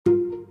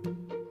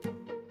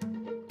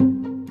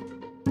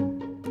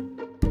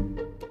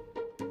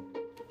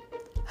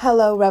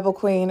Hello, Rebel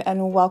Queen,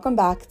 and welcome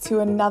back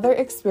to another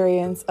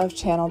experience of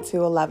Channel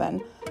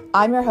 211.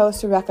 I'm your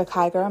host, Rebecca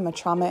Kiger. I'm a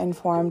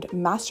trauma-informed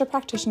master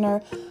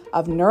practitioner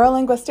of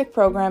neurolinguistic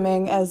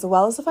programming, as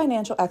well as a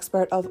financial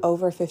expert of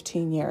over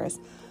 15 years.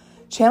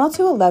 Channel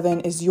 211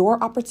 is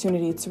your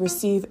opportunity to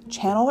receive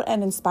channeled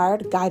and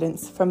inspired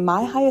guidance from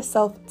my highest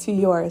self to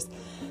yours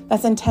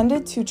that's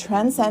intended to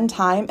transcend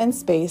time and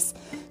space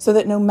so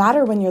that no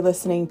matter when you're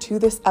listening to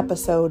this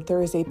episode,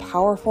 there is a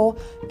powerful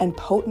and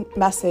potent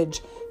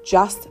message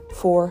just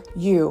for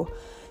you.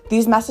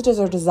 These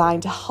messages are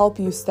designed to help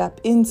you step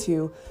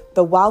into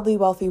the wildly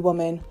wealthy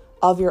woman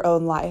of your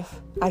own life.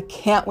 I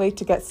can't wait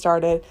to get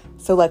started,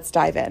 so let's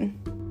dive in.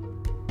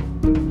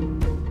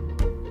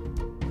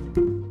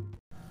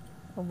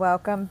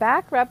 Welcome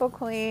back, Rebel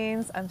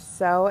Queens. I'm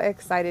so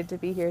excited to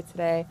be here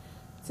today.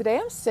 Today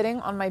I'm sitting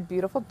on my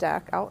beautiful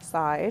deck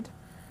outside,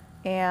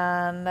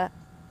 and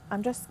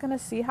I'm just going to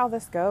see how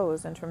this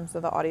goes in terms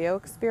of the audio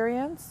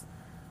experience.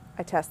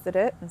 I tested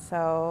it, and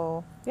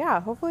so yeah,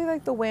 hopefully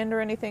like the wind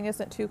or anything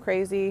isn't too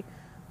crazy,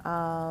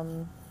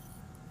 and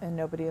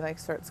nobody like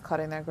starts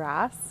cutting their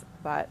grass.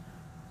 But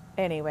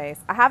anyways,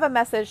 I have a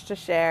message to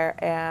share,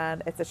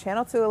 and it's a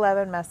Channel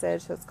 211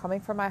 message, so it's coming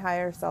from my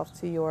higher self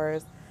to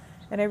yours,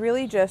 and I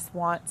really just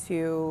want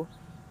to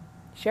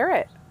share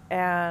it,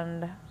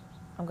 and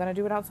I'm going to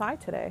do it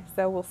outside today,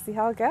 so we'll see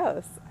how it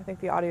goes. I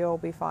think the audio will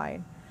be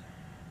fine.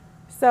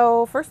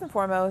 So first and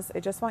foremost,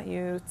 I just want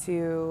you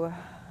to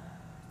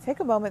take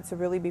a moment to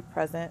really be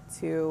present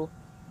to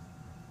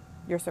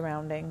your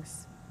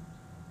surroundings.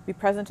 Be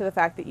present to the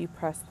fact that you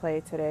press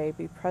play today.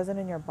 Be present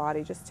in your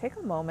body. Just take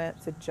a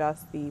moment to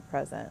just be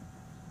present.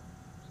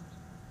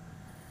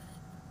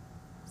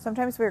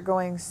 Sometimes we're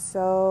going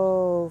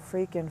so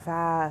freaking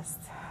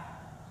fast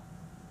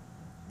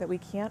that we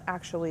can't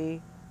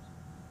actually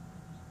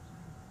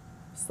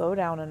slow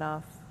down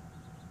enough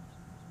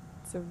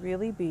to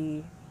really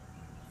be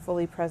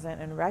fully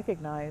present and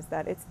recognize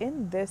that it's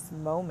in this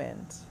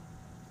moment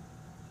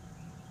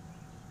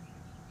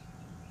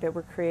that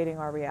we're creating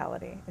our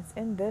reality. It's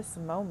in this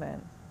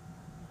moment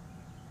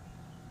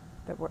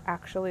that we're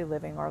actually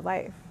living our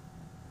life.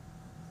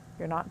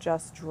 You're not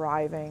just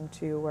driving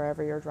to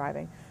wherever you're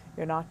driving.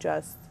 You're not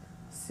just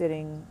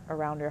sitting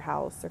around your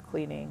house or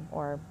cleaning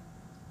or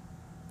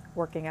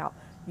working out.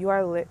 You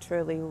are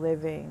literally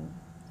living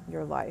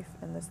your life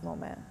in this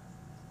moment.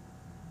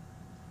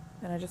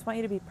 And I just want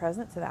you to be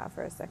present to that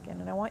for a second.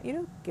 And I want you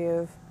to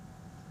give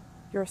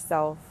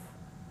yourself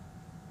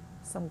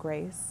some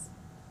grace.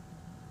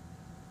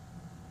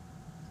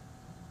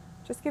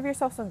 Just give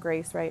yourself some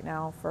grace right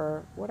now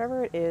for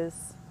whatever it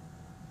is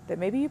that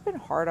maybe you've been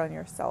hard on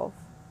yourself.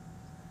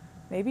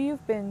 Maybe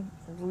you've been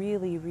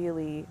really,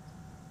 really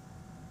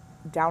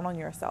down on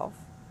yourself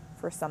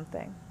for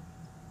something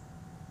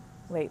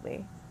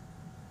lately.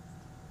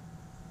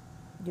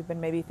 You've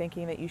been maybe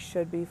thinking that you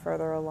should be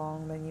further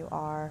along than you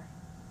are,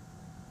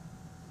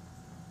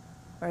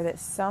 or that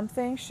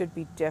something should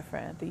be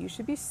different, that you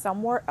should be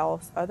somewhere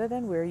else other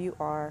than where you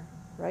are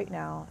right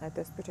now at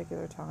this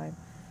particular time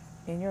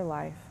in your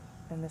life,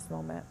 in this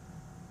moment.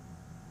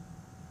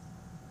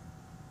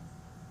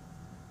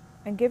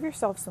 And give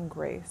yourself some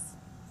grace.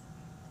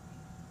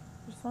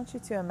 I just want you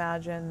to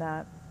imagine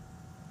that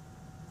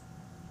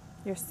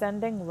you're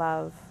sending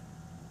love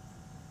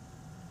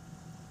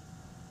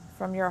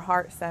from your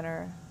heart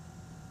center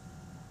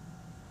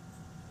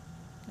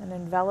and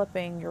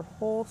enveloping your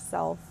whole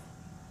self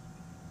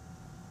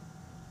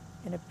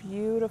in a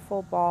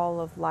beautiful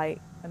ball of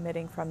light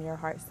emitting from your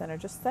heart center.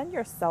 Just send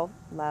yourself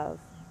love.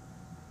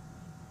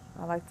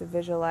 I like to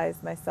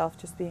visualize myself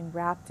just being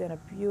wrapped in a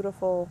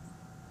beautiful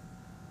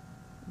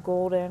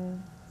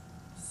golden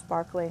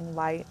sparkling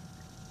light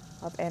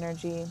of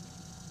energy,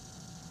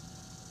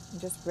 and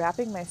just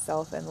wrapping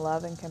myself in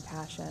love and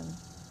compassion.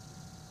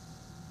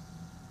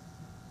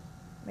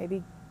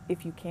 Maybe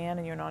if you can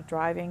and you're not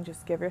driving,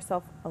 just give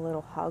yourself a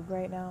little hug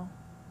right now.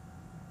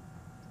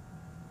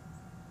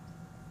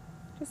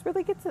 Just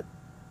really get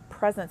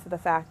present to the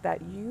fact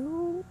that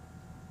you,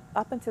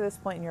 up until this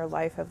point in your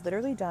life, have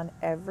literally done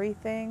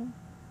everything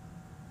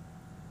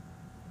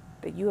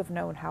that you have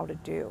known how to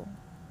do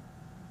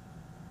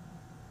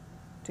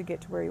to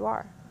get to where you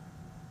are.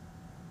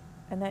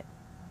 And that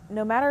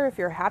no matter if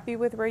you're happy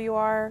with where you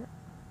are,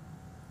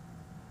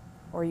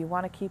 or you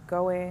want to keep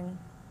going,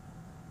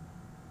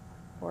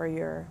 or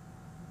you're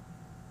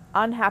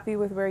unhappy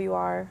with where you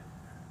are,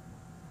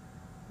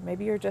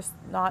 maybe you're just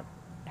not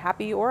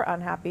happy or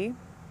unhappy,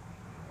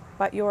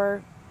 but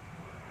you're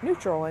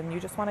neutral and you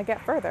just want to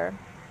get further.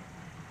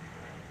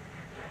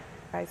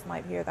 You guys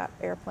might hear that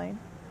airplane.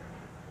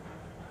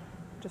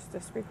 Just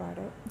disregard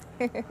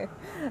it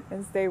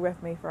and stay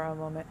with me for a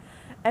moment.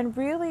 And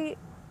really,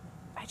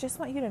 I just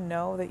want you to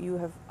know that you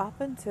have, up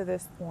until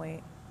this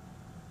point,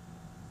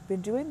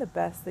 been doing the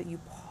best that you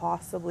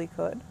possibly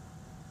could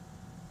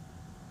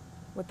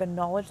with the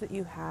knowledge that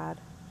you had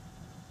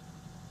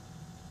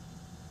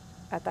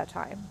at that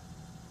time.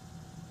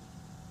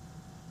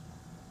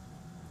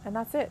 And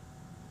that's it.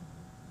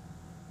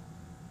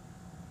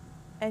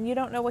 And you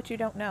don't know what you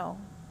don't know.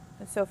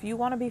 So if you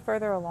want to be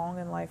further along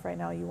in life right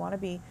now, you want to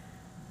be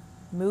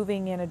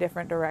moving in a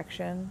different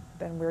direction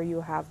than where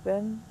you have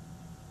been,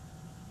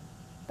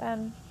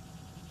 then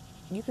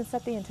you can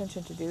set the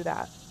intention to do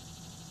that.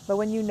 But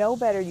when you know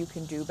better, you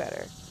can do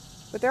better.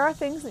 But there are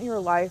things in your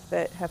life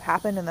that have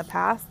happened in the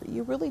past that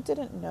you really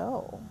didn't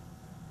know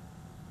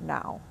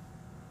now.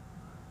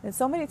 And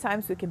so many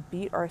times we can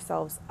beat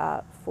ourselves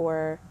up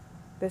for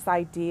this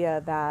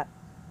idea that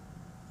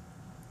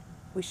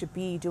we should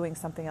be doing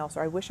something else,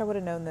 or I wish I would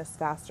have known this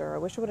faster, or I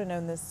wish I would have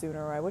known this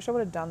sooner, or I wish I would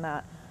have done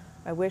that.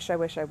 I wish,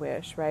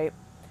 right?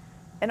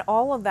 And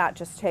all of that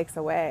just takes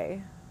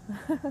away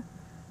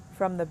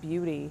from the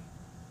beauty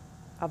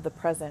of the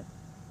present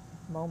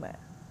moment,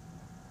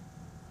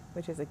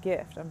 which is a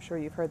gift. I'm sure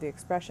you've heard the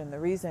expression. The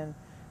reason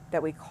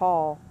that we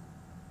call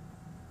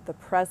the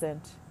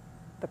present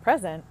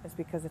is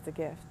because it's a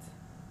gift.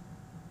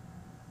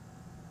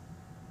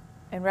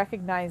 And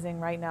recognizing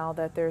right now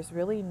that there's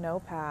really no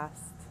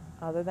past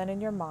other than in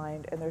your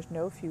mind, and there's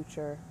no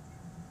future.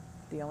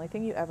 The only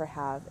thing you ever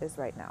have is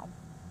right now.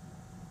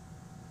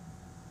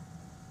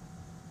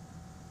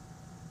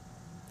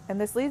 And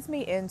this leads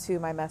me into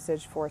my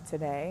message for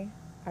today.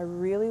 I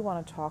really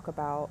want to talk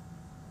about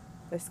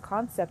this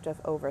concept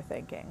of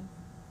overthinking.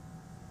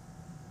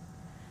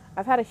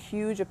 I've had a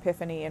huge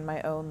epiphany in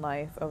my own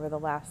life over the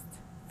last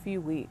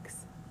few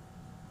weeks.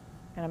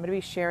 And I'm going to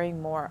be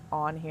sharing more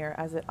on here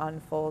as it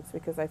unfolds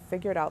because I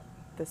figured out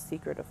the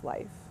secret of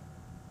life.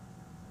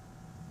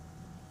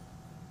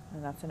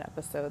 And that's an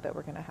episode that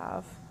we're going to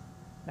have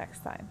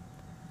next time.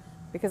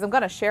 Because I'm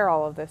going to share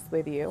all of this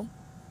with you.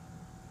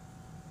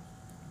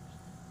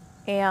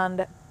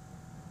 And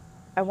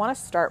I want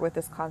to start with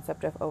this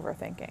concept of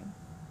overthinking.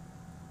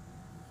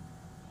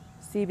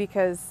 See,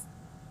 because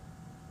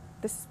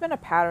this has been a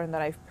pattern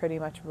that I've pretty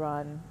much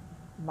run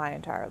my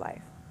entire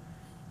life.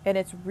 And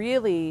it's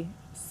really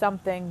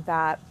something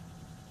that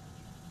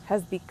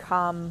has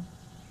become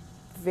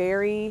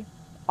very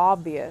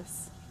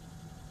obvious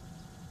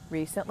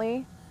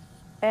recently.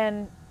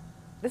 And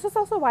this is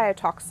also why I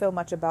talk so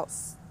much about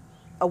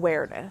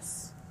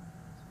awareness.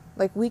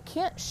 Like, we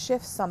can't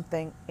shift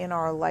something in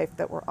our life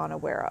that we're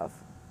unaware of.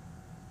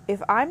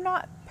 If I'm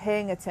not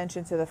paying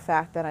attention to the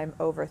fact that I'm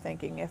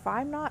overthinking, if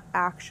I'm not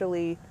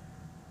actually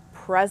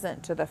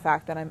present to the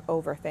fact that I'm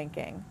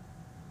overthinking,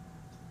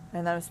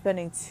 and that I'm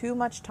spending too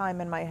much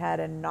time in my head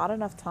and not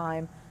enough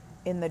time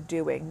in the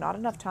doing, not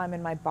enough time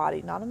in my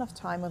body, not enough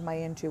time with my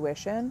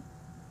intuition,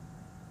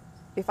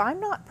 if I'm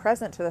not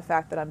present to the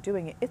fact that I'm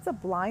doing it, it's a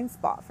blind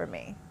spot for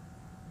me.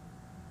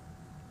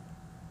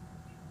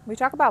 We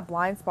talk about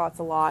blind spots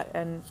a lot,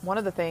 and one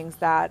of the things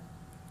that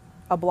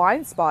a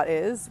blind spot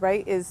is,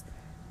 right, is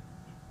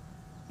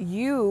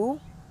you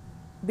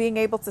being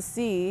able to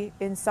see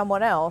in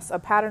someone else a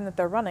pattern that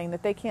they're running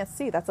that they can't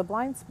see. That's a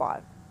blind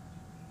spot.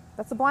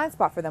 That's a blind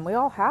spot for them. We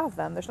all have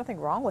them. There's nothing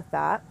wrong with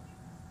that.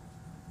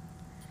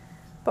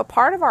 But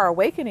part of our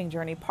awakening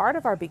journey, part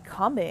of our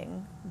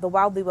becoming the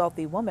wildly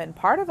wealthy woman,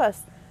 part of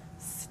us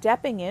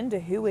stepping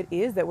into who it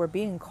is that we're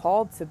being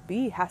called to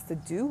be has to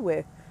do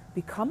with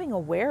becoming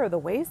aware of the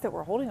ways that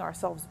we're holding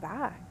ourselves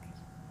back.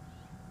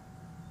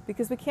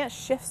 Because we can't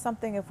shift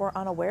something if we're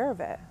unaware of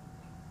it.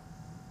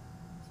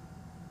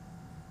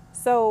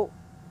 So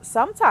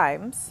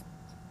sometimes,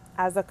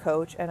 as a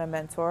coach and a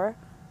mentor,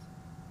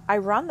 I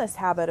run this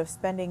habit of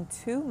spending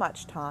too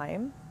much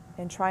time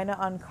in trying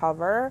to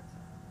uncover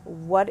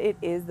what it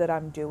is that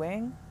I'm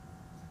doing,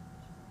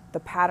 the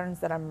patterns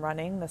that I'm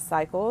running, the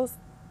cycles,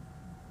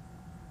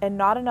 and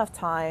not enough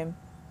time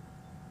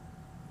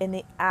in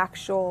the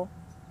actual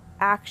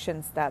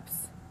action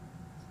steps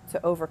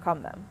to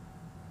overcome them.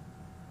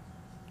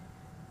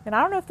 And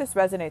I don't know if this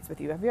resonates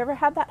with you. Have you ever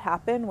had that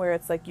happen where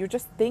it's like you're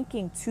just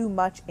thinking too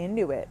much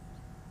into it?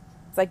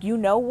 It's like you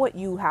know what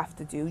you have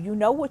to do. You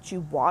know what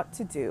you want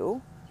to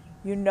do.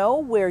 You know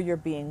where you're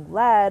being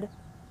led.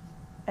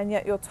 And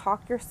yet you'll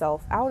talk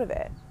yourself out of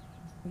it.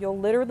 You'll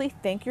literally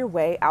think your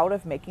way out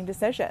of making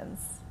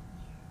decisions.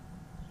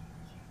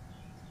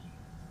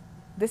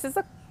 This is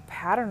a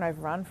pattern I've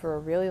run for a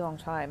really long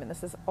time. And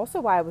this is also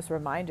why I was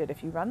reminded,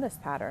 if you run this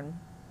pattern,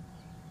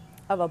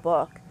 of a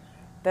book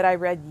that I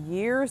read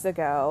years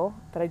ago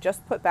that I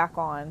just put back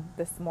on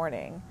this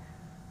morning.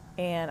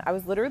 And I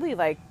was literally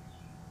like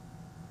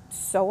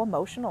so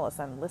emotional as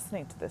I'm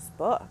listening to this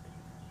book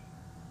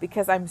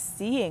because I'm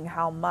seeing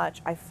how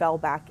much I fell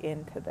back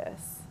into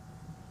this.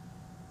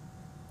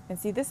 And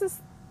see, this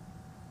is,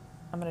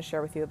 I'm going to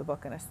share with you the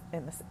book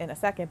in a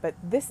second, but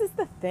this is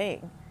the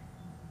thing.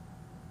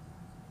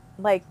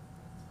 Like,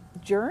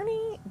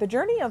 the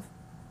journey of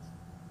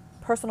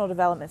personal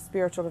development,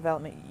 spiritual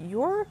development,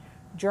 your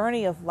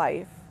journey of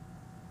life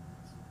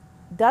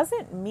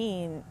doesn't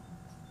mean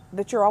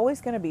that you're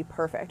always going to be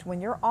perfect.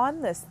 When you're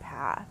on this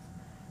path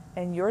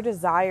and your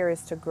desire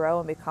is to grow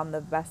and become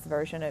the best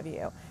version of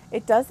you,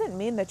 it doesn't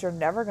mean that you're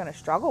never going to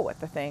struggle with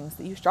the things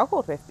that you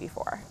struggled with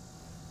before.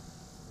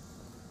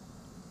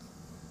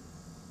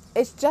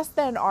 It's just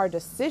then our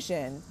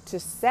decision to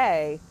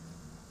say,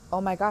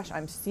 oh my gosh,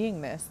 I'm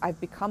seeing this. I've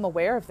become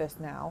aware of this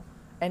now.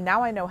 And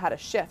now I know how to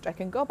shift. I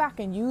can go back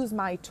and use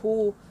my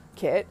tool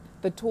kit,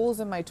 the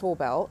tools in my tool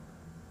belt,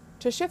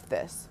 to shift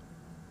this.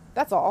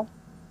 That's all.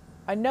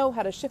 I know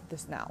how to shift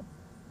this now.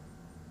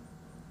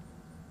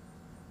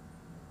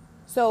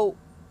 So,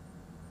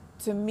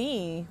 to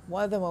me,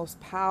 one of the most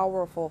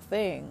powerful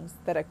things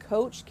that a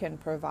coach can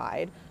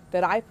provide,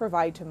 that I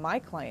provide to my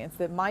clients,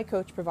 that my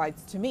coach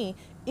provides to me,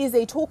 is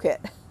a toolkit.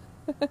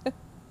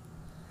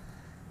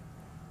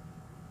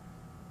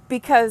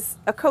 Because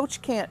a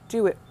coach can't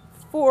do it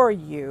for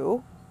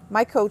you.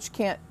 My coach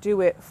can't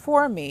do it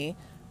for me,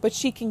 but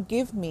she can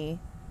give me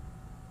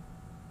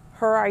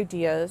her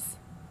ideas,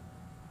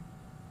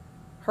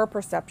 her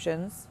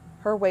perceptions,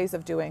 her ways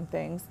of doing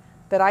things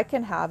that I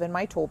can have in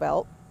my tool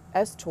belt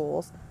as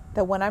tools,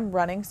 that when I'm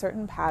running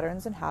certain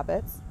patterns and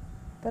habits,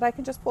 that I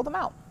can just pull them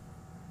out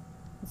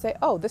and say,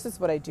 oh, this is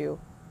what I do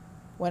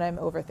when I'm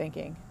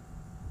overthinking.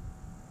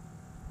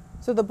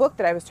 So the book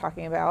that I was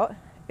talking about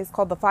is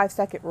called The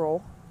 5-Second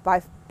Rule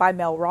by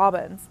Mel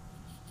Robbins.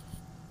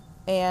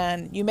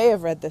 And you may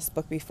have read this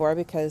book before,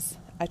 because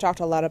I talked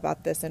a lot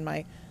about this in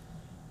my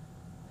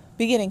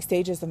beginning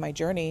stages of my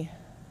journey.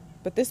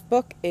 But this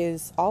book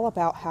is all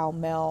about how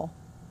Mel,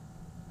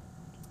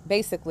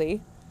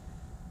 basically,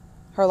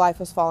 her life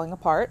was falling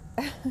apart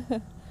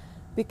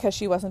because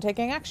she wasn't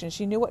taking action.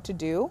 She knew what to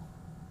do.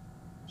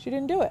 She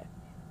didn't do it.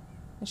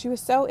 And she was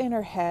so in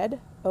her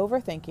head,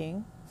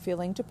 overthinking,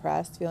 feeling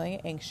depressed, feeling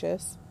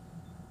anxious.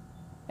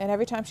 And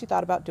every time she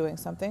thought about doing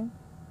something,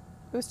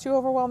 it was too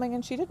overwhelming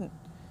and she didn't.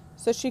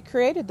 So she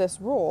created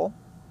this rule,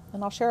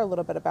 and I'll share a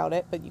little bit about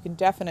it, but you can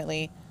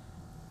definitely,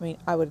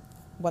 I would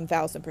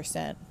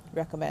 1000%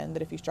 recommend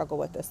that if you struggle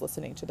with this,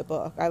 listening to the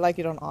book. I like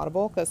it on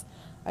Audible because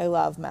I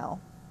love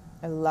Mel.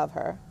 I love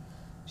her.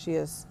 She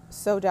is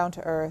so down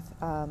to earth,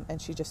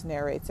 and she just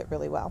narrates it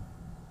really well.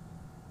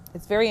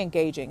 It's very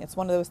engaging. It's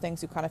one of those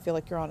things you kind of feel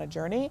like you're on a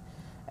journey,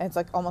 and it's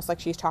like almost like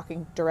she's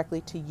talking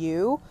directly to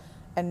you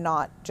and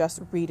not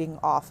just reading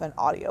off an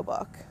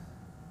audiobook.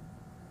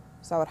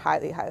 So I would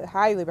highly, highly,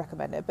 highly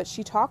recommend it. But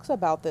she talks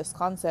about this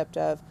concept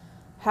of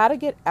how to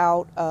get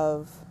out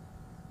of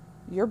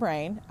your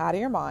brain, out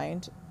of your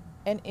mind,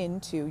 and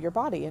into your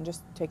body, and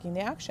just taking the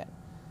action.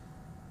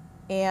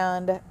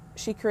 And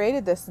she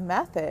created this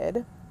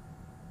method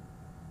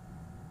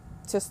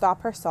to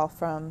stop herself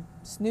from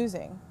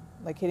snoozing,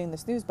 like hitting the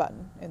snooze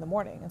button in the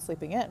morning and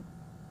sleeping in.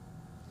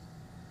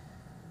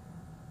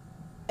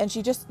 And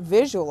she just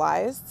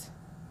visualized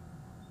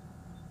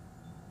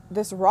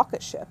this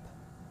rocket ship.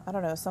 I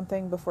don't know,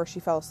 something before she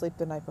fell asleep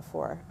the night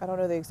before. I don't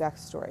know the exact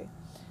story.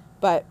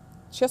 But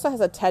she also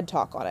has a TED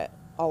Talk on it,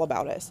 all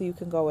about it. So you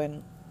can go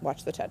and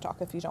watch the TED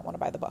Talk if you don't want to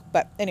buy the book.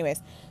 But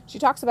anyways, she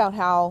talks about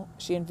how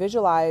she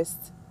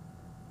visualized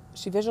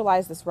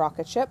this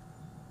rocket ship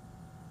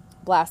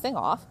blasting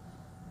off.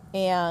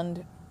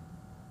 And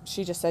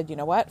she just said, you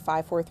know what?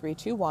 5, 4, 3,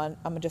 2, 1.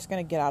 I'm just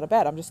going to get out of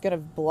bed. I'm just going to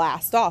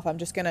blast off. I'm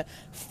just going to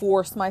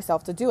force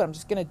myself to do it. I'm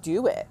just going to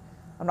do it.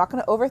 I'm not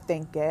going to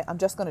overthink it. I'm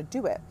just going to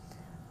do it.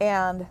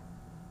 And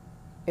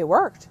it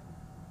worked.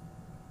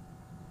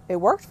 It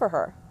worked for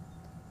her.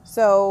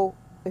 So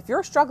if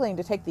you're struggling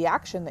to take the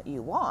action that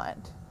you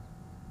want,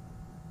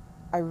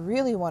 I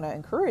really want to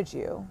encourage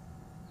you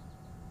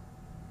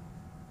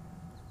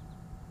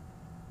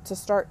to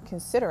start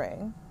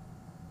considering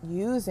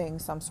using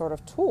some sort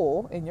of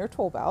tool in your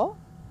tool belt,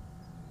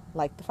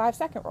 like the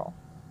 5-second rule.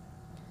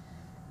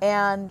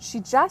 And she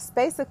just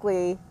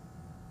basically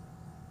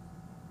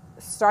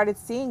started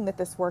seeing that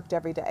this worked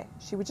every day.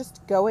 She would just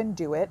go and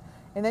do it.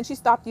 And then she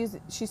kept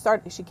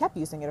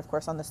using it, of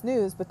course, on the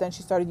snooze, but then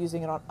she started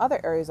using it on other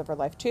areas of her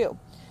life too.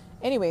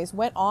 Anyways,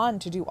 went on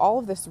to do all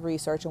of this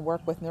research and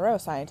work with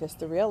neuroscientists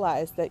to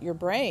realize that your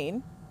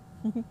brain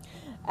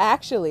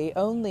actually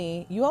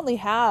you only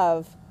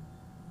have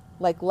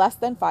like less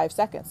than 5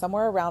 seconds,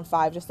 somewhere around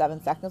 5 to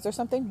 7 seconds or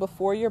something,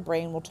 before your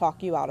brain will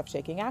talk you out of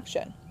taking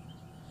action.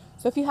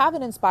 So if you have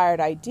an inspired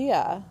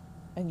idea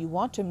and you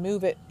want to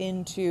move it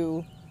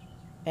into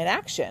an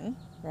action,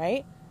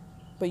 right?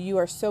 But you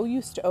are so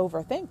used to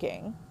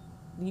overthinking,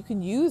 you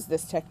can use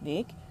this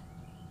technique,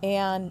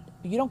 and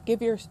you don't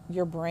give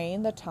your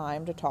brain the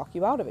time to talk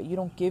you out of it. You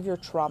don't give your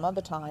trauma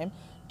the time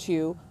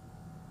to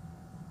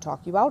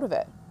talk you out of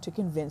it, to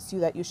convince you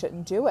that you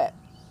shouldn't do it.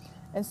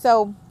 And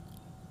so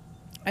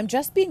I'm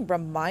just being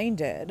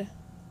reminded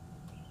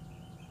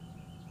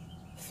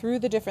through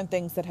the different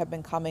things that have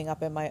been coming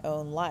up in my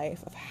own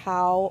life of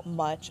how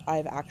much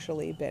I've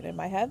actually been in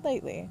my head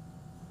lately.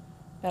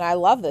 And I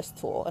love this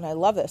tool, and I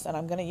love this, and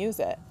I'm going to use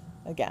it.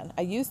 Again,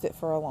 I used it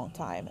for a long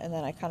time, and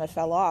then I kind of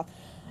fell off.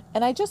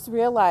 And I just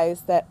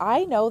realized that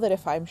I know that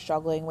if I'm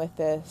struggling with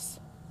this,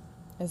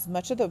 as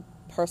much of the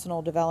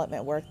personal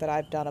development work that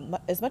I've done,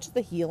 as much as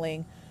the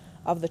healing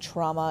of the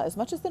trauma, as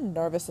much as the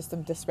nervous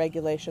system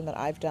dysregulation that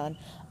I've done,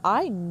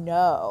 I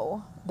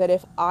know that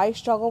if I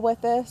struggle with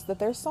this, that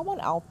there's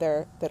someone out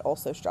there that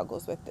also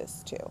struggles with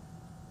this too.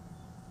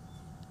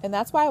 And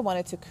that's why I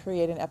wanted to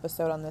create an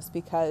episode on this,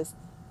 because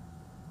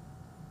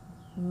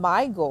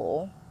my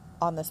goal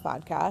on this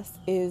podcast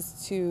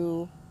is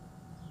to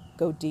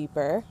go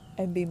deeper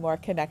and be more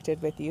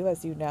connected with you,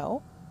 as you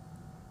know.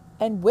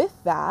 And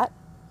with that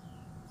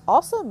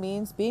also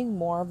means being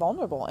more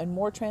vulnerable and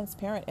more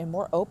transparent and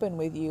more open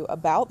with you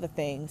about the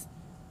things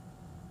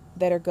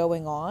that are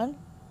going on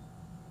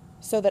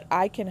so that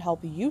I can help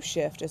you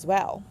shift as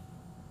well.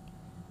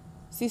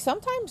 See,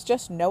 sometimes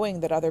just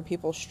knowing that other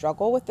people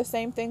struggle with the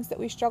same things that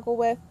we struggle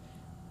with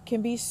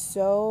can be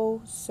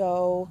so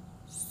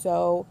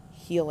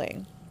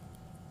healing.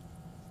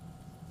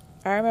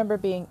 I remember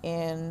being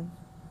in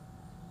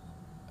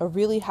a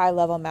really high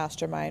level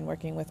mastermind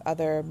working with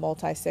other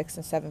multi-6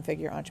 and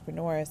 7-figure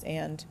entrepreneurs,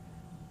 and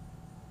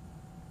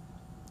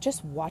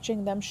just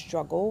watching them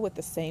struggle with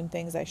the same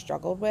things I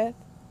struggled with,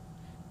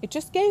 it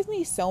just gave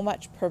me so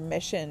much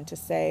permission to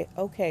say,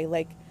 okay,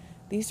 like,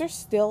 these are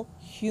still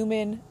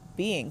human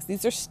beings.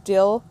 These are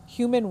still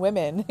human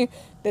women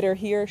that are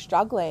here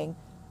struggling.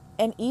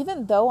 And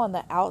even though on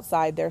the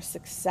outside their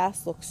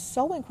success looks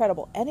so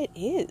incredible, and it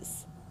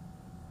is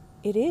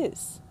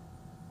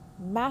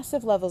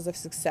massive levels of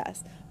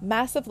success,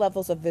 massive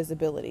levels of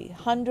visibility,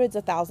 hundreds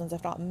of thousands,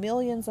 if not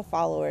millions of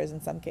followers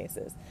in some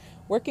cases.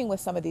 Working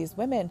with some of these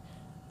women,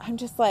 I'm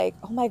just like,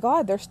 oh my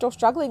God, they're still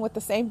struggling with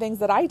the same things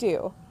that I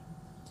do.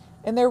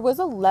 And there was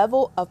a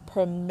level of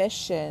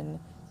permission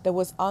that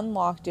was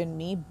unlocked in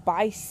me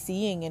by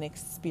seeing and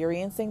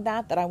experiencing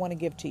that I want to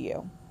give to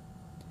you.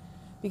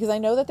 Because I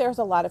know that there's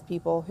a lot of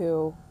people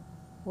who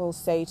will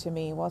say to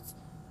me, well, it's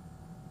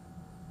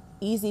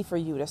easy for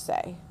you to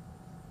say,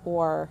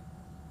 or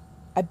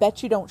I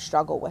bet you don't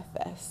struggle with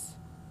this,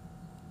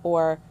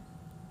 or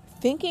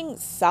thinking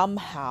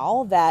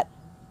somehow that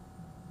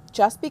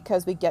just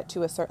because we get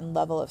to a certain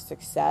level of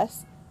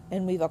success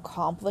and we've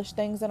accomplished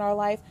things in our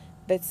life,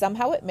 that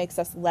somehow it makes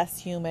us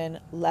less human,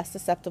 less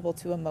susceptible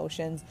to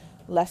emotions,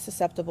 less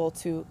susceptible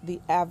to the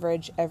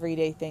average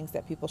everyday things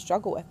that people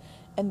struggle with.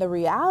 And the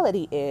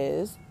reality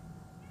is,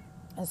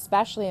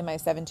 especially in my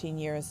 17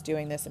 years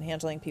doing this and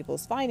handling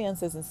people's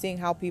finances and seeing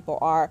how people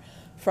are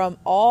from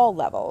all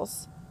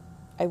levels,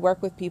 I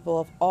work with people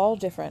of all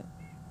different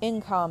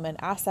income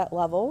and asset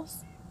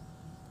levels,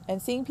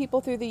 and seeing people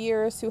through the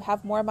years who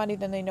have more money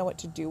than they know what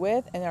to do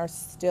with and are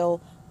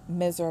still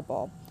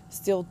miserable,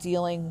 still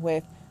dealing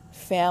with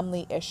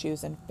family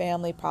issues and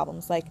family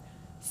problems, like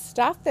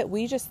stuff that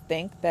we just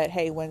think that,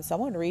 hey, when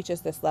someone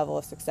reaches this level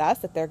of success,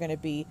 that they're going to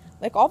be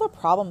like, all the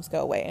problems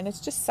go away. And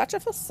it's just such a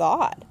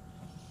facade.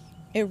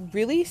 It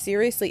really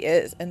seriously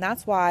is. And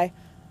that's why,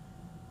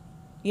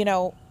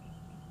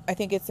 I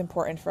think it's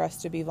important for us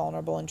to be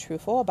vulnerable and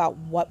truthful about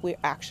what we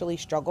actually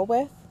struggle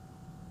with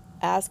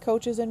as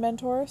coaches and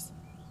mentors,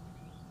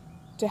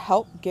 to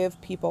help give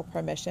people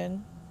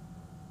permission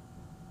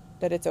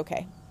that it's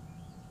okay.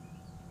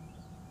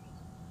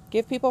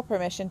 Give people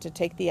permission to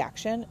take the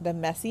action, the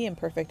messy,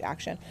 imperfect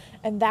action.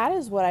 And that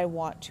is what I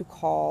want to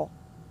call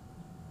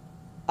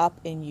up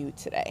in you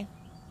today.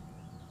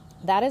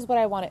 That is what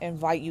I want to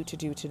invite you to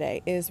do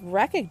today, is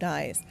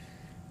recognize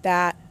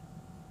that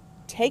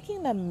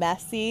taking the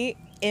messy,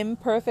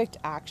 imperfect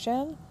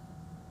action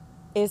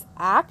is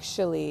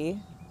actually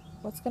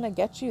what's going to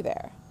get you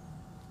there.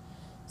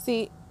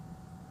 See,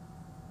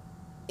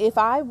 if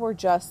I were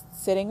just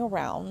sitting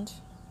around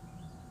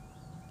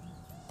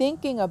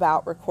thinking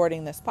about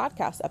recording this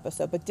podcast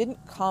episode, but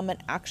didn't come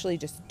and actually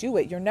just do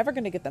it, you're never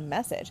going to get the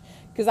message,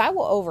 because I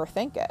will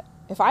overthink it.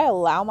 If I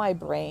allow my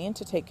brain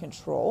to take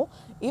control,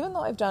 even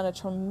though I've done a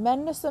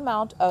tremendous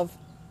amount of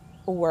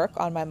work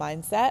on my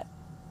mindset,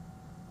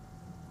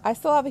 I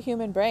still have a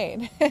human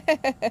brain.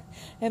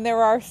 And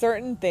there are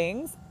certain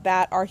things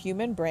that our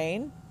human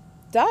brain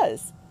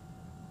does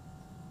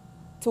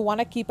to want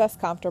to keep us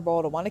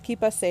comfortable, to want to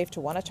keep us safe,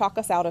 to want to talk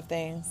us out of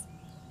things.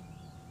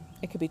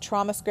 It could be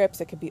trauma scripts,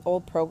 it could be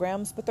old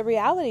programs, but the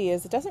reality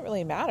is it doesn't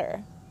really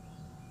matter.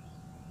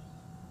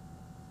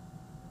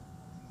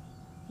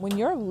 When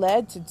you're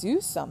led to do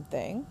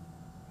something,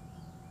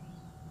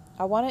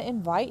 I want to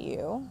invite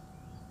you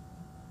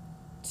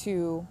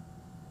to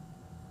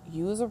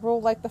use a rule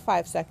like the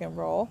 5-second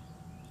rule,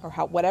 or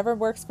whatever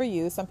works for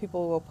you. Some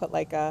people will put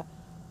like a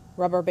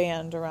rubber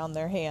band around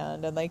their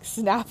hand and like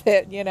snap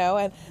it,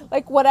 and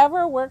like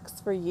whatever works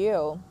for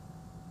you.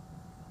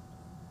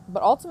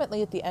 But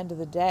ultimately, at the end of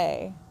the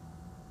day,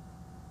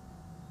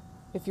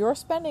 if you're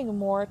spending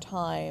more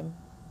time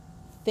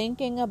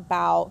thinking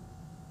about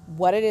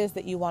what it is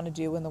that you want to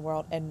do in the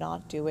world and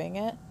not doing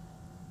it,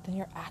 then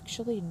you're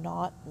actually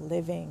not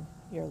living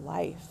your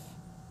life.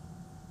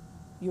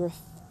 You're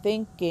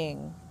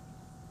thinking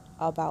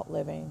about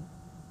living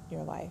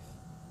your life,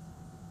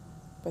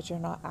 but you're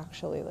not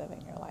actually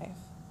living your life.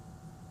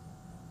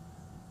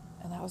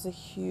 And that was a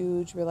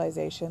huge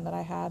realization that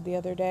I had the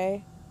other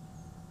day,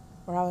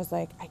 where I was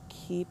like, I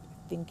keep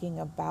thinking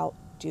about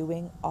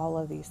doing all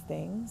of these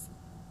things,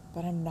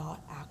 but I'm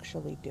not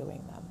actually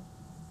doing them.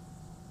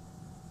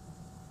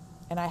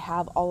 And I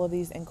have all of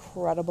these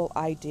incredible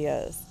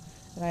ideas,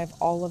 and I have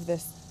all of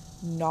this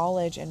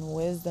knowledge and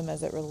wisdom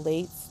as it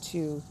relates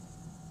to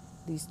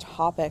these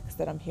topics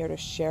that I'm here to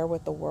share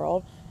with the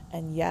world,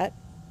 and yet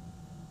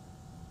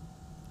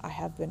I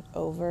have been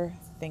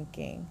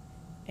overthinking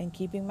and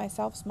keeping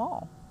myself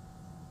small.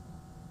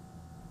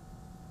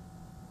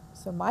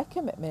 So my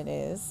commitment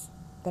is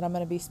that I'm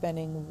going to be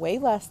spending way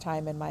less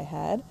time in my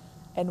head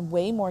and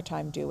way more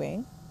time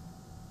doing,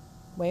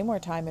 way more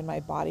time in my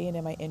body and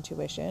in my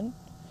intuition.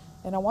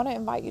 And I want to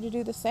invite you to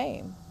do the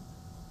same.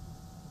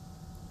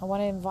 I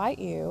want to invite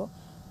you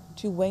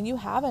to, when you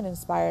have an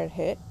inspired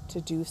hit to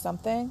do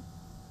something,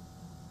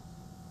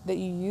 that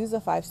you use a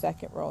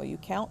 5-second rule. You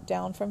count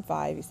down from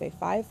 5. You say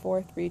 5,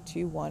 4, 3,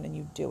 2, 1, and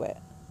you do it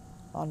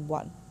on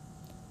 1.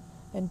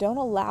 And don't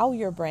allow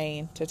your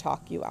brain to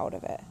talk you out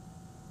of it.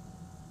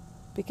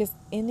 Because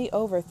in the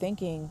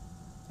overthinking,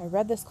 I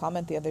read this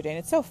comment the other day, and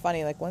it's so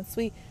funny. Like, once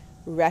we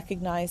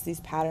recognize these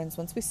patterns,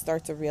 once we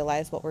start to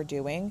realize what we're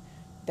doing,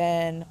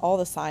 then all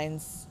the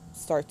signs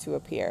start to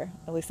appear.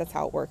 At least that's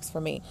how it works for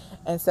me.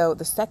 And so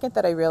the second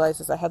that I realized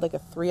is I had like a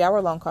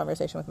 3-hour-long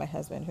conversation with my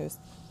husband,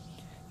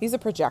 he's a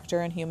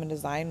projector in human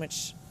design,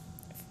 which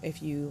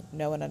if you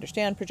know and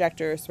understand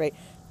projectors, right,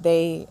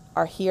 they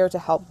are here to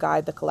help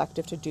guide the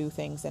collective to do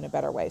things in a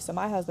better way. So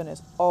my husband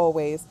is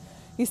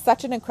he's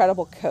such an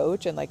incredible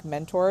coach and like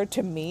mentor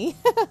to me.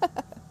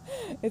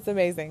 It's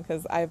amazing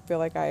because I feel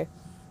like I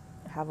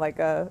have like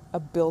a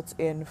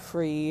built-in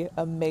free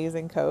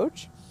amazing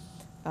coach.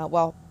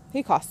 Well,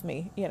 he costs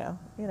me, you know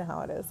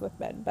how it is with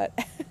men, but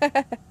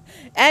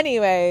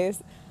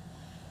anyways,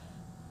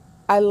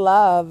 I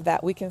love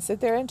that we can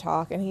sit there and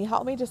talk, and he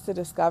helped me just to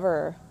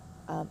discover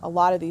a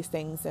lot of these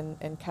things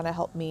and kind of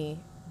help me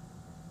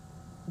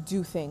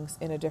do things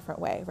in a different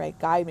way, right?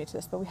 Guide me to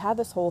this. But we had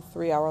this whole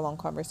 3-hour-long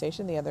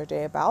conversation the other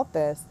day about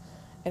this,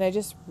 and I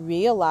just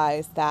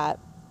realized that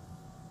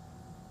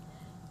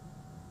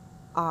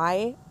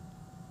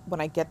when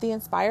I get the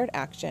inspired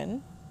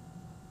action,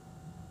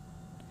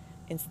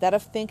 instead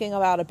of thinking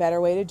about a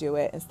better way to do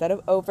it, instead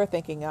of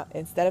overthinking it,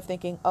 instead of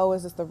thinking, oh,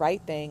 is this the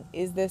right thing?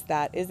 Is this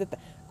that? Is it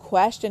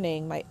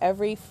questioning my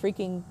every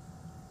freaking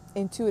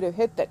intuitive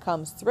hit that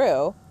comes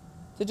through,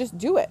 to just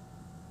do it.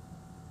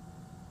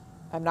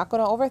 I'm not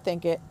going to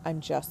overthink it. I'm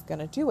just going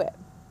to do it.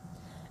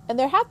 And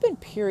there have been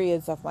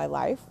periods of my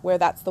life where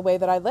that's the way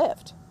that I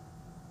lived.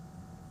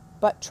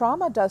 But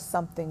trauma does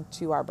something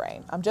to our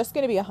brain. I'm just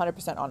going to be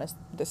 100% honest.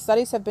 The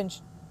studies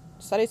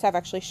have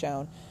actually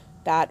shown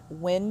that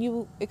when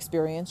you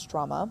experience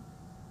trauma,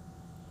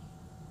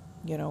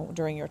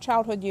 during your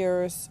childhood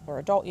years or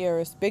adult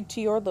years, big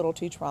T or little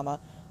t trauma,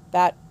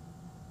 that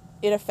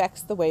it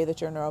affects the way that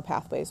your neural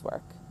pathways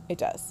work. It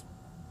does.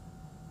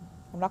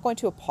 I'm not going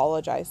to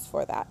apologize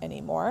for that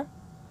anymore,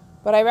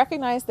 but I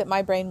recognize that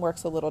my brain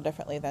works a little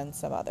differently than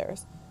some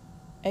others.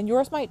 And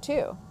yours might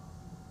too,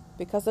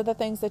 because of the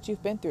things that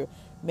you've been through.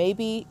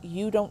 Maybe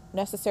you don't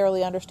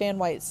necessarily understand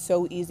why it's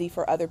so easy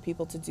for other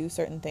people to do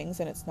certain things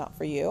and it's not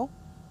for you.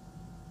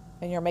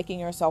 And you're making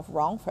yourself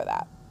wrong for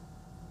that.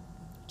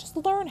 Just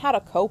learn how to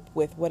cope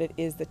with what it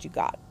is that you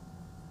got.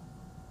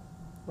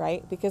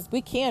 Right? Because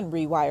we can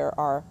rewire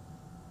our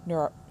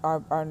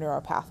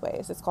neural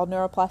pathways. It's called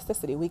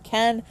neuroplasticity. We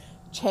can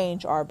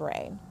change our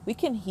brain. We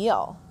can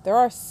heal. There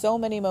are so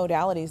many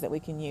modalities that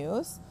we can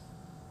use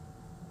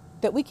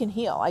that we can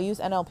heal. I use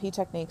NLP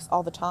techniques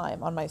all the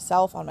time on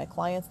myself, on my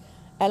clients.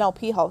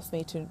 NLP helps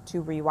me to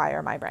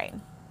rewire my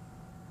brain.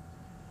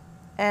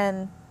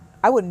 And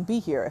I wouldn't be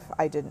here if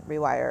I didn't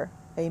rewire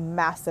a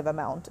massive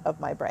amount of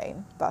my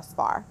brain thus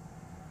far.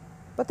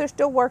 But there's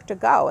still work to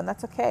go, and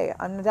that's okay.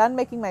 I'm done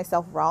making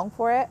myself wrong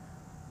for it.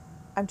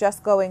 I'm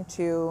just going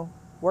to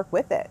work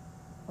with it.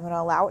 I'm going to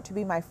allow it to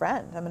be my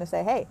friend. I'm going to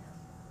say, hey,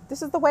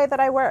 this is the way that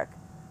I work.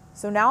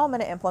 So now I'm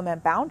going to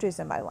implement boundaries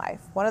in my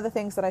life. One of the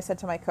things that I said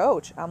to my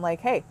coach, I'm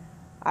like, hey,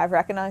 I've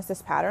recognized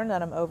this pattern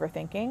that I'm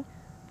overthinking.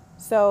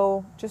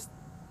 So just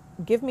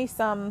give me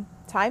some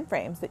time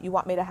frames that you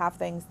want me to have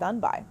things done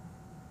by.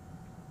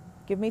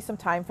 Give me some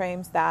time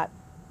frames that,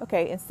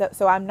 okay,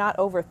 so I'm not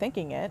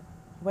overthinking it.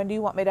 When do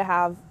you want me to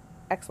have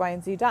X, Y,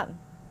 and Z done?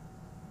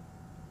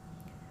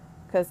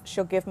 Because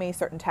she'll give me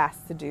certain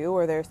tasks to do,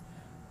 or there's,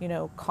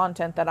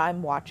 content that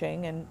I'm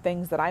watching and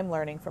things that I'm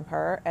learning from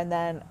her. And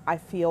then I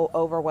feel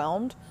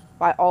overwhelmed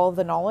by all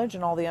the knowledge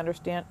and all the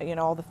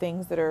all the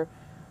things that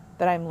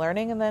I'm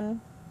learning. And then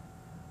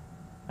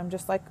I'm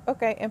just like,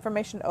 okay,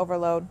 information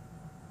overload.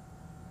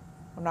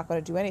 I'm not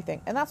going to do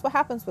anything. And that's what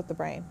happens with the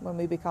brain when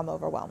we become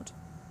overwhelmed.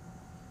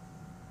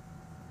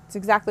 It's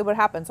exactly what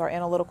happens. Our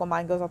analytical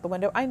mind goes out the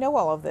window. I know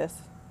all of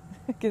this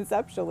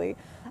conceptually.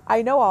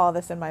 I know all of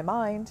this in my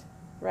mind,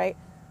 right?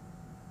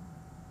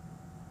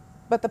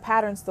 But the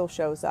pattern still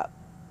shows up.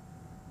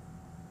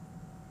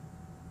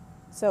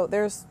 So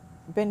there's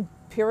been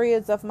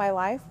periods of my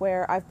life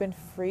where I've been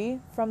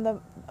free from the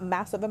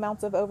massive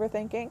amounts of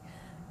overthinking.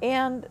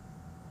 And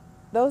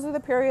those are the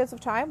periods of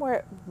time where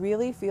it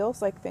really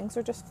feels like things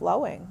are just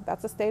flowing.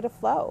 That's a state of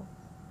flow.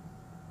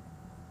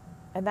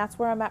 And that's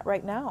where I'm at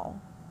right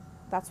now.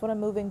 That's what I'm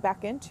moving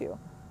back into.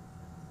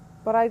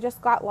 But I just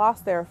got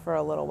lost there for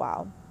a little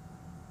while.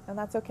 And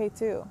that's okay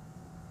too.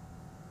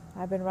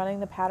 I've been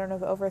running the pattern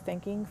of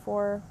overthinking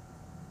for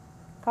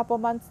a couple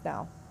months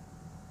now.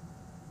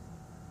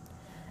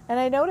 And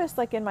I noticed,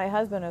 like in my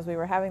husband, as we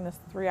were having this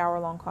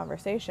 3-hour-long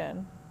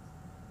conversation,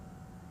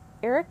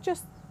 Eric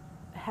just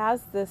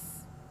has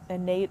this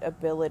innate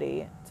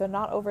ability to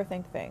not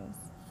overthink things.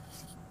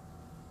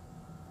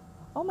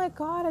 Oh my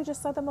God, I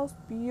just saw the most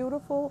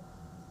beautiful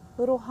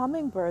little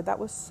hummingbird. That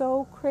was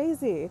so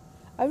crazy.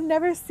 I've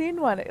never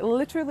seen one. It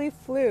literally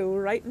flew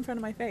right in front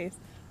of my face.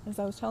 As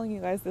I was telling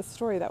you guys this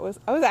story, I was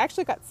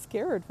actually got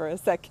scared for a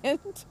second.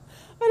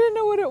 I didn't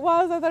know what it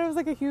was. I thought it was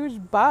like a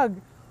huge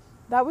bug.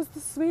 That was the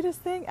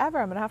sweetest thing ever.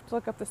 I'm going to have to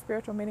look up the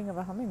spiritual meaning of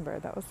a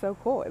hummingbird. That was so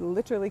cool. It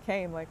literally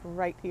came like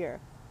right here.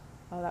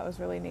 Oh, that was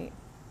really neat.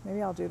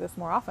 Maybe I'll do this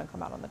more often,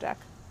 come out on the deck.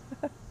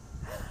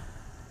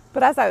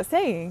 But as I was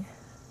saying,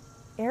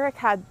 Eric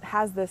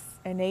has this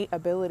innate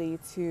ability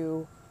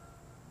to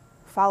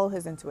follow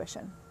his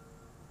intuition,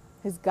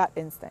 his gut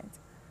instinct.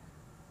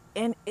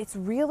 And it's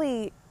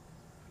really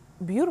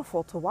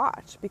beautiful to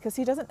watch because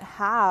he had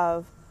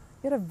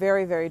a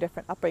very, very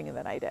different upbringing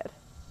than I did.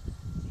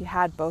 He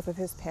had both of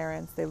his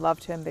parents. They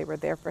loved him. They were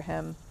there for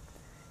him,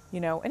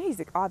 and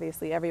he's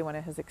obviously, everyone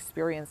has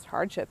experienced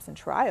hardships and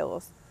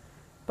trials.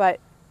 But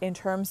in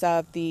terms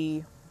of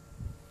the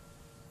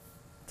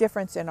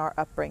difference in our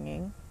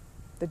upbringing,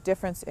 the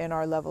difference in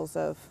our levels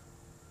of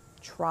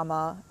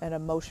trauma and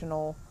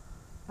emotional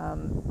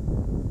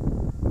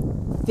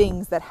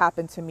things that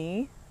happened to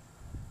me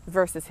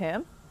versus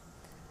him,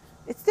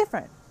 it's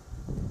different.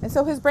 And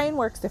so his brain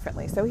works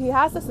differently. So he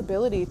has this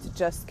ability to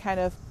just kind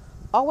of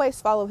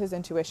always follow his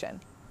intuition.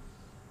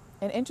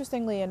 And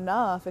interestingly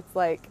enough, it's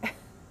like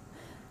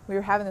we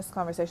were having this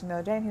conversation the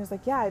other day and he was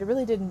like, yeah, I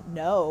really didn't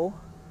know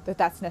that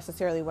that's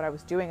necessarily what I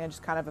was doing. I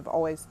just kind of have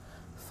always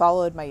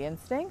followed my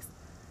instincts,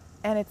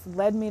 and it's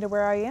led me to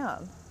where I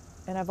am.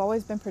 And I've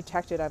always been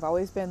protected. I've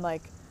always been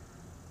like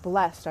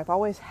blessed. I've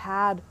always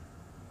had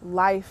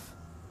life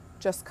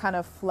just kind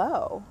of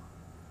flow.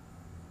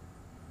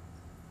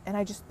 And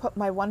I just put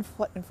my one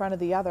foot in front of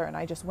the other and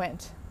I just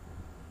went.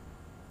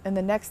 And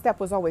the next step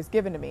was always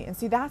given to me. And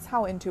see, that's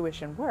how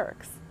intuition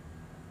works.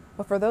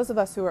 But for those of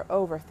us who are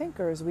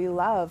overthinkers, we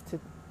love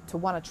to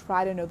want to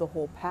try to know the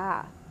whole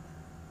path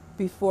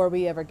before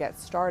we ever get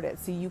started.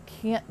 See, you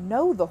can't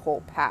know the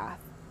whole path.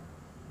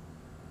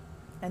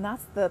 And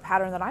that's the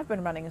pattern that I've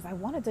been running, is I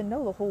wanted to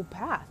know the whole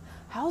path.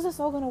 How is this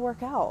all going to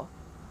work out?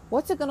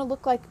 What's it going to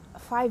look like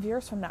 5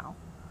 years from now?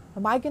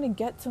 Am I going to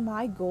get to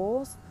my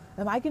goals?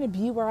 Am I going to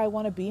be where I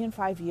want to be in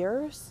 5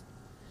 years?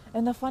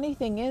 And the funny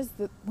thing is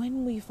that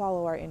when we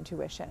follow our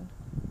intuition,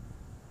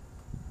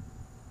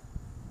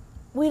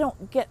 we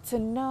don't get to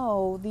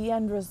know the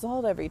end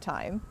result every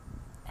time.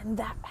 And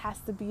that has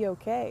to be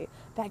okay.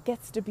 That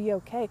gets to be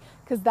okay.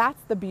 Because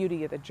that's the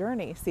beauty of the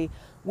journey. See,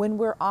 when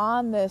we're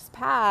on this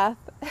path,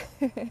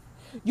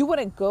 you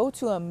wouldn't go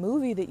to a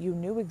movie that you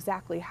knew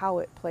exactly how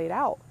it played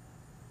out.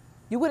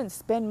 You wouldn't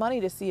spend money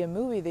to see a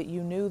movie that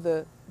you knew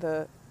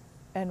the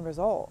end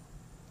result.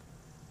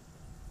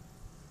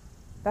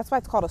 That's why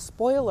it's called a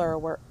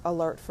spoiler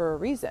alert for a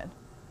reason,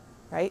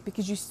 right?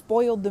 Because you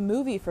spoiled the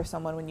movie for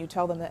someone when you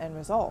tell them the end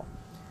result.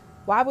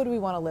 Why would we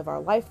want to live our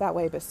life that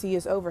way? But see,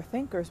 as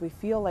overthinkers, we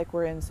feel like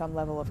we're in some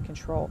level of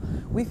control.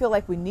 We feel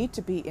like we need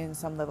to be in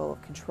some level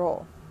of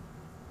control.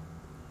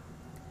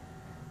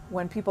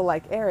 When people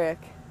like Eric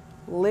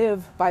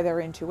live by their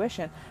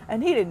intuition,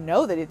 and he didn't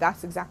know that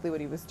that's exactly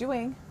what he was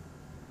doing.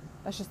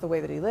 That's just the way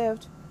that he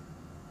lived.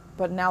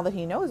 But now that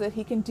he knows it,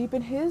 he can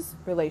deepen his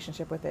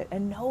relationship with it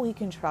and know he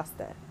can trust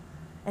it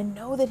and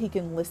know that he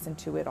can listen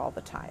to it all the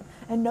time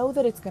and know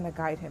that it's going to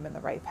guide him in the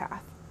right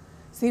path.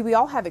 See, we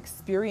all have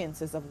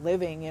experiences of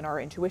living in our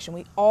intuition.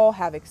 We all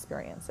have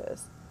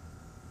experiences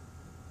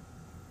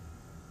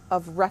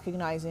of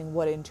recognizing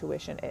what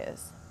intuition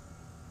is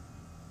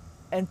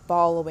and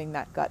following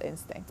that gut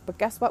instinct. But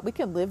guess what? We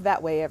can live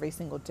that way every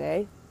single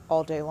day,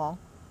 all day long.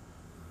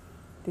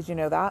 Did you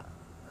know that?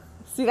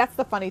 See, that's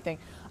the funny thing.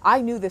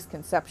 I knew this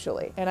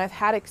conceptually, and I've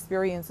had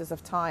experiences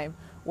of time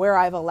where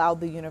I've allowed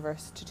the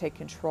universe to take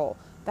control.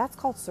 That's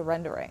called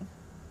surrendering.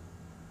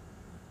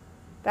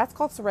 That's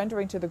called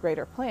surrendering to the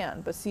greater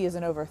plan. But see, as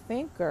an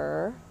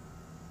overthinker,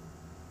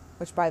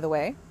 which, by the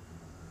way,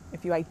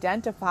 if you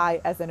identify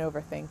as an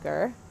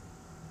overthinker,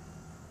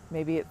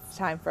 maybe it's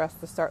time for us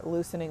to start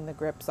loosening the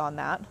grips on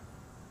that,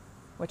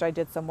 which I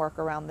did some work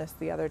around this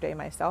the other day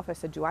myself. I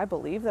said, do I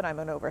believe that I'm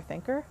an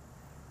overthinker?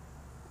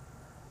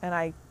 And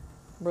I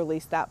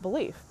released that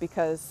belief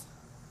because,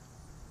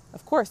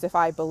 of course, if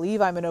I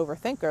believe I'm an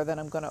overthinker, then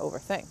I'm going to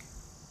overthink.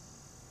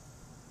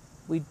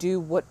 We do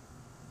what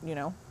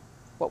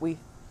we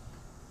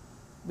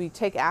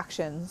take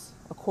actions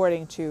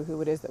according to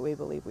who it is that we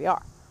believe we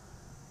are.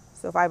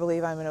 So if I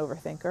believe I'm an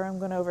overthinker, I'm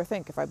going to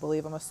overthink. If I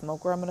believe I'm a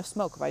smoker, I'm going to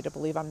smoke. If I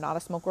believe I'm not a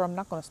smoker, I'm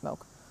not going to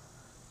smoke.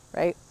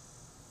 Right?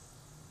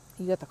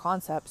 You get the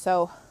concept.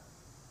 So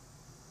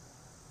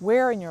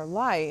where in your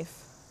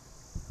life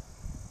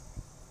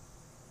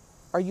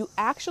are you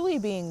actually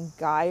being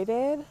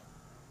guided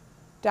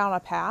down a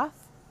path?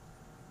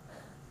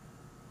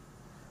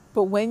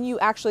 But when you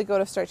actually go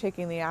to start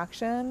taking the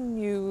action,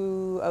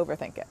 you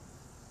overthink it.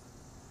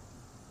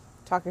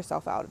 Talk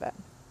yourself out of it.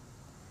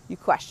 You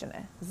question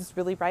it. Is this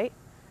really right?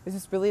 Is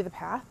this really the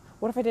path?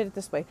 What if I did it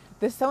this way?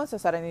 This so-and-so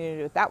said I needed to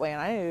do it that way,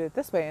 and I need to do it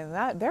this way, and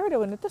that they're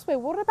doing it this way.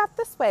 What about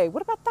this way?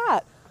 What about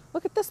that?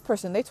 Look at this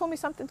person. They told me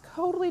something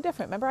totally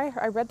different. Remember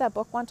I read that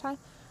book one time?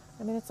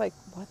 I mean, it's like,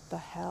 what the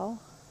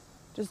hell?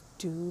 Just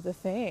do the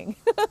thing.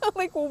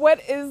 Like,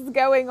 what is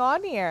going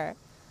on here?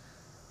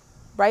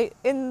 Right?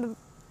 In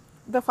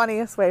the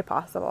funniest way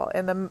possible,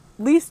 in the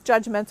least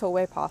judgmental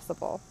way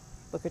possible.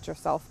 Look at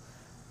yourself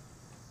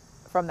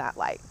from that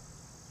light.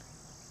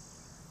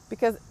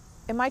 Because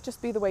it might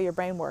just be the way your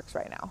brain works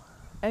right now.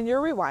 And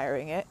you're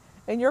rewiring it,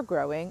 and you're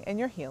growing, and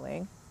you're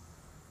healing.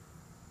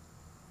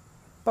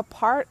 But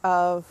part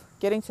of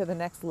getting to the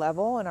next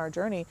level in our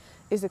journey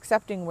is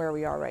accepting where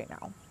we are right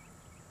now.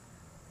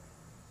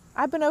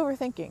 I've been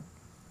overthinking.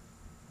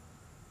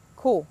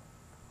 Cool.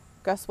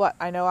 Guess what?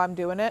 I know I'm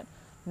doing it.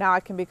 Now I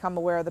can become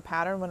aware of the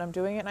pattern when I'm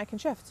doing it, and I can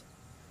shift.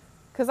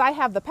 Because I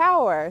have the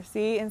power,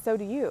 see? And so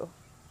do you.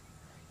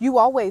 You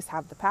always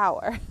have the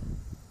power.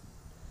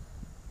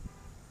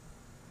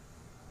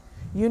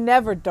 You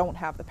never don't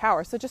have the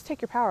power. So just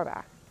take your power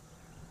back.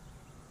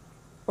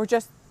 Or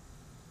just,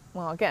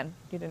 well, again,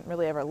 you didn't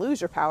really ever lose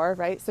your power,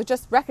 right? So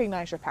just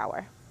recognize your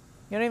power.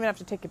 You don't even have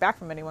to take it back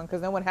from anyone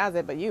because no one has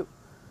it but you.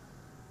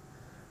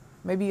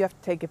 Maybe you have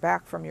to take it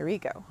back from your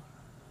ego.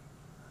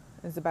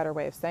 Is a better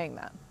way of saying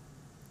that.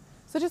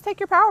 So just take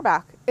your power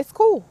back. It's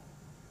cool.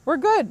 We're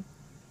good.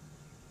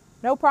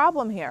 No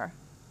problem here.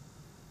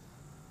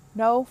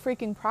 No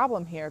freaking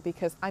problem here,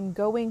 because I'm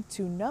going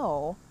to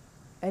know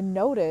and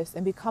notice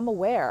and become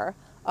aware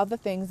of the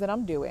things that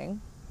I'm doing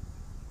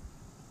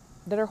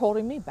that are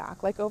holding me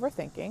back, like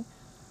overthinking.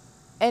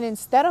 And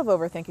instead of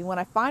overthinking, when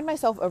I find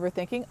myself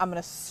overthinking, I'm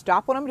going to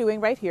stop what I'm doing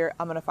right here.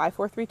 I'm going to 5,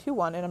 4, 3, 2,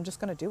 1, and I'm just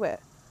going to do it.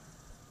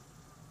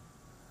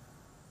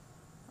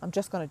 I'm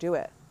just going to do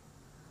it.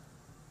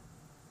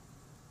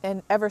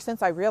 And ever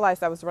since I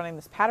realized I was running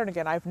this pattern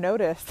again, I've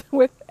noticed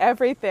with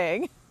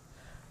everything,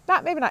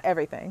 maybe not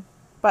everything,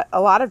 but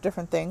a lot of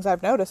different things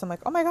I've noticed. I'm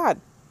like, oh my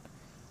God,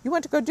 you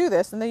went to go do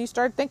this, and then you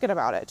started thinking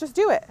about it. Just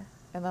do it.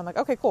 And then I'm like,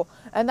 okay, cool.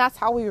 And that's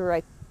how we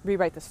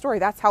rewrite the story.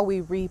 That's how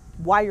we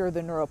rewire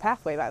the neural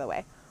pathway, by the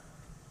way.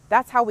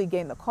 That's how we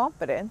gain the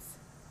confidence.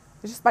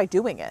 It's just by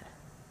doing it.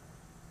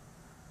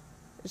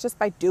 It's just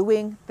by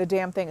doing the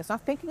damn thing. It's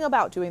not thinking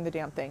about doing the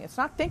damn thing. It's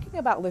not thinking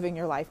about living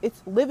your life.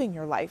 It's living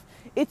your life.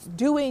 It's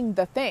doing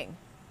the thing.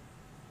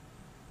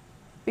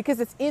 Because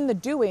it's in the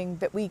doing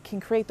that we can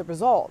create the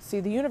results. See,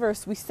 the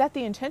universe, we set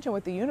the intention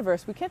with the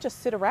universe. We can't just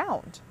sit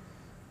around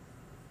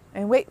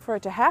and wait for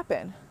it to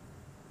happen.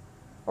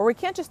 Or we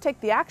can't just take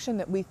the action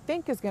that we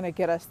think is going to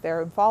get us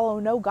there and follow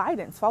no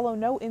guidance, follow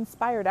no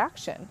inspired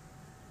action.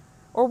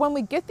 Or when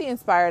we get the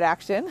inspired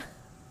action,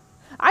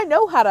 I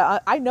know how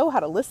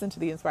to listen to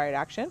the inspired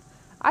action.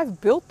 I've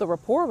built the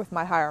rapport with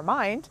my higher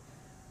mind.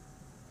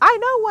 I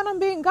know when I'm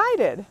being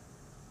guided.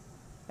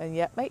 And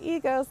yet my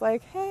ego's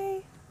like,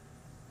 hey,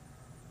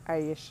 are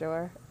you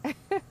sure?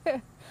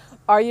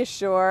 Are you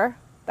sure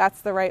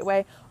that's the right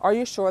way? Are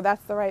you sure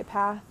that's the right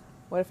path?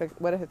 What if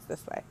it's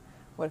this way?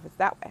 What if it's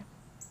that way?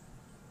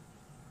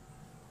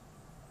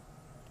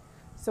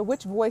 So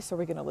which voice are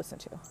we going to listen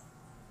to?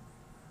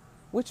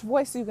 Which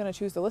voice are you going to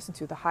choose to listen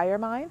to? The higher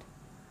mind?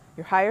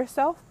 Your higher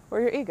self,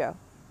 or your ego?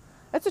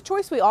 That's a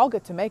choice we all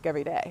get to make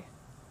every day.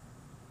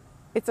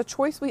 It's a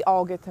choice we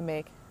all get to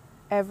make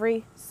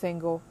every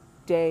single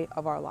day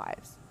of our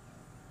lives.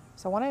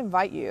 So I want to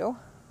invite you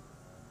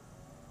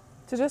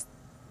to just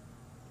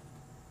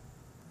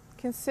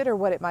consider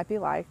what it might be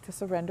like to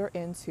surrender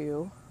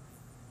into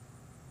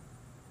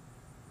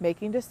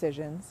making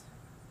decisions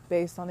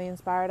based on the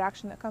inspired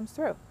action that comes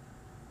through.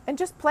 And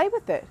just play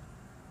with it.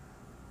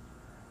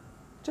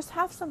 Just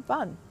have some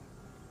fun.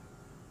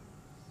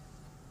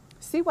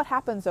 See what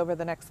happens over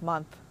the next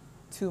month,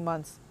 2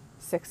 months,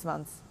 6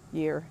 months,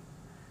 year.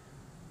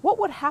 What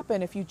would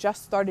happen if you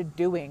just started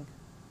doing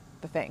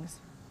the things?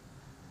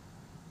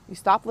 You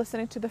stop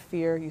listening to the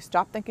fear, you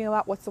stop thinking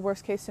about what's the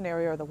worst case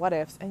scenario or the what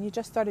ifs, and you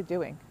just started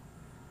doing.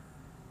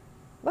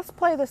 Let's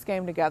play this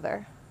game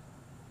together.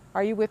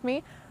 Are you with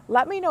me?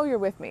 Let me know you're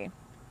with me.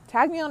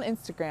 Tag me on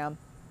Instagram.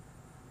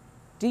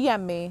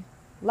 DM me.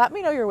 Let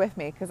me know you're with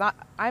me, because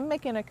I'm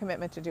making a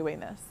commitment to doing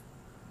this.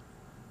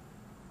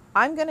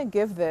 I'm going to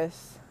give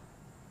this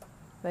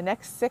the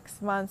next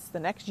 6 months, the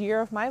next year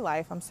of my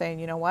life. I'm saying,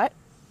 you know what?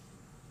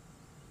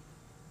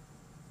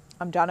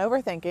 I'm done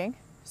overthinking.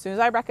 As soon as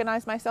I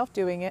recognize myself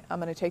doing it,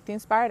 I'm going to take the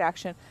inspired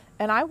action,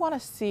 and I want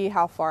to see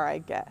how far I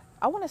get.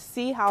 I want to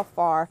see how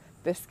far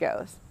this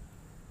goes.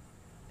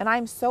 And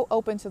I'm so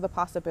open to the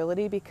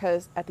possibility,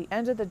 because at the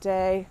end of the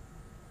day,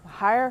 the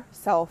higher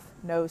self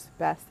knows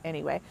best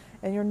anyway.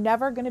 And you're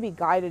never going to be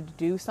guided to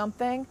do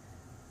something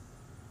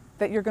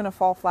that you're going to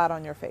fall flat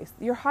on your face.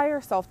 Your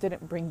higher self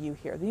didn't bring you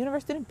here. The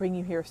universe didn't bring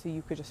you here so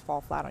you could just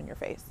fall flat on your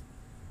face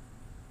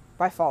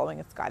by following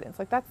its guidance.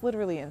 Like, that's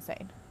literally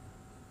insane.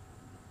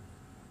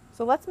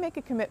 So let's make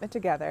a commitment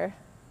together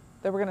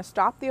that we're going to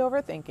stop the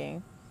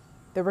overthinking,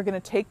 that we're going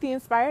to take the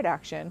inspired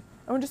action,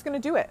 and we're just going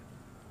to do it.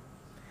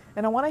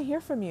 And I want to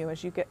hear from you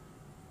as you get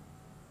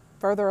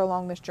further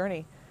along this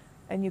journey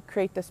and you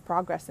create this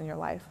progress in your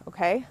life,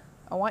 okay?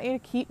 I want you to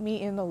keep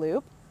me in the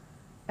loop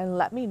and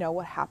let me know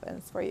what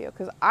happens for you.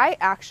 Because I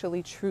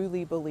actually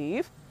truly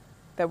believe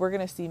that we're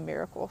going to see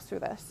miracles through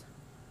this.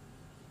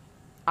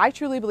 I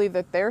truly believe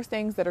that there's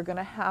things that are going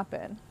to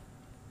happen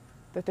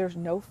that there's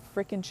no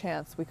freaking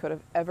chance we could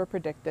have ever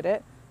predicted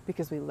it,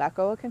 because we let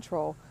go of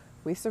control,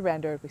 we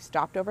surrendered, we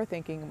stopped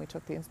overthinking, and we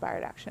took the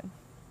inspired action.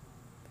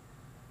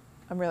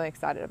 I'm really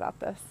excited about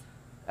this.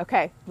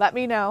 Okay, let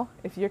me know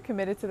if you're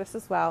committed to this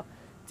as well.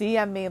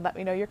 DM me and let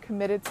me know you're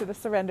committed to the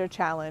surrender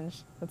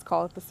challenge. Let's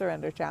call it the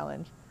surrender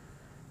challenge.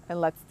 And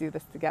let's do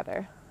this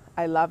together.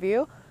 I love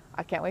you.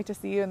 I can't wait to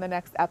see you in the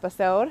next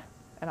episode.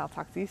 And I'll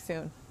talk to you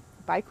soon.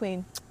 Bye,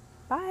 Queen.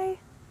 Bye.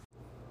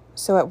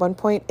 So at one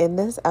point in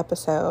this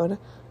episode,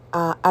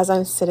 as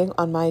I'm sitting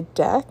on my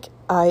deck,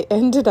 I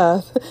ended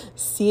up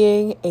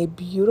seeing a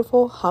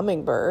beautiful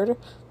hummingbird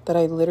that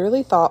I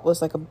literally thought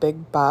was like a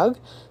big bug,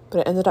 but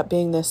it ended up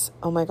being this,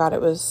 oh my God,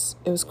 it was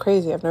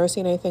crazy. I've never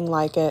seen anything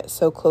like it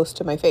so close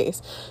to my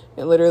face.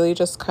 It literally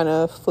just kind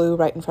of flew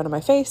right in front of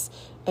my face,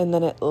 and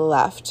then it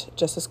left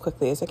just as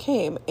quickly as it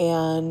came.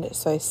 And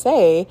so I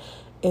say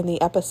in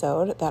the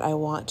episode that I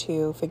want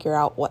to figure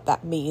out what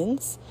that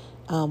means.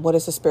 What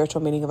is the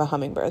spiritual meaning of a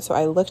hummingbird? So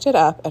I looked it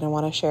up and I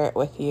want to share it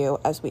with you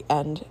as we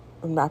end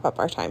and wrap up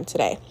our time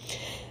today.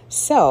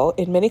 So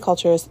in many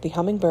cultures, the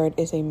hummingbird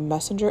is a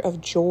messenger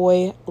of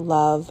joy,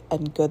 love,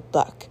 and good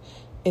luck.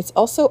 It's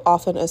also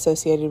often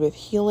associated with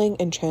healing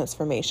and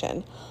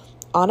transformation.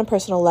 On a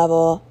personal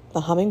level,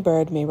 the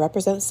hummingbird may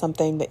represent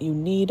something that you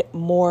need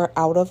more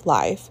out of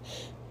life,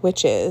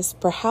 which is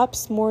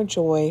perhaps more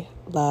joy,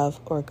 love,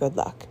 or good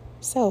luck.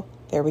 So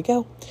there we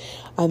go.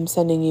 I'm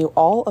sending you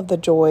all of the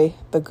joy,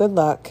 the good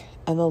luck,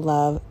 and the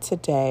love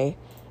today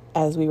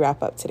as we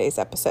wrap up today's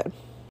episode.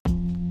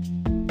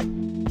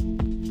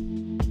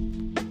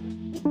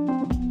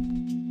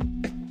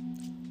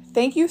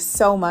 Thank you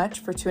so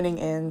much for tuning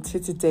in to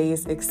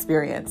today's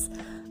experience.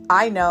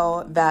 I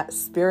know that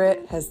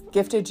Spirit has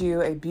gifted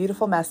you a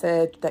beautiful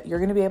message that you're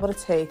going to be able to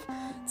take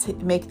to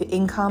make the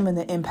income and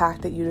the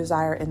impact that you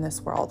desire in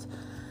this world.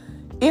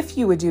 If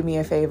you would do me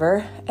a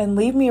favor and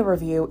leave me a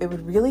review, it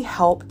would really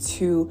help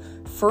to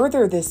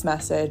further this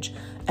message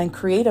and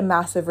create a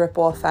massive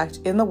ripple effect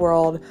in the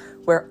world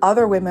where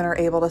other women are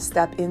able to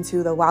step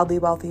into the wildly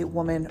wealthy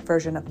woman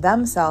version of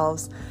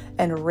themselves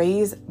and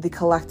raise the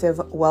collective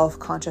wealth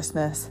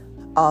consciousness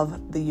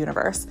of the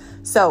universe.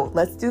 So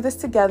let's do this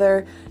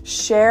together.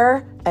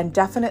 Share and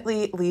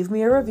definitely leave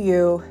me a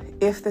review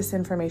if this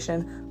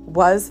information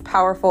was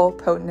powerful,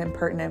 potent, and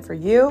pertinent for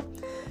you.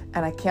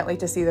 And I can't wait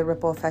to see the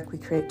ripple effect we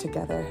create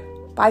together.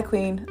 Bye,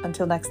 Queen.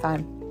 Until next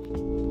time.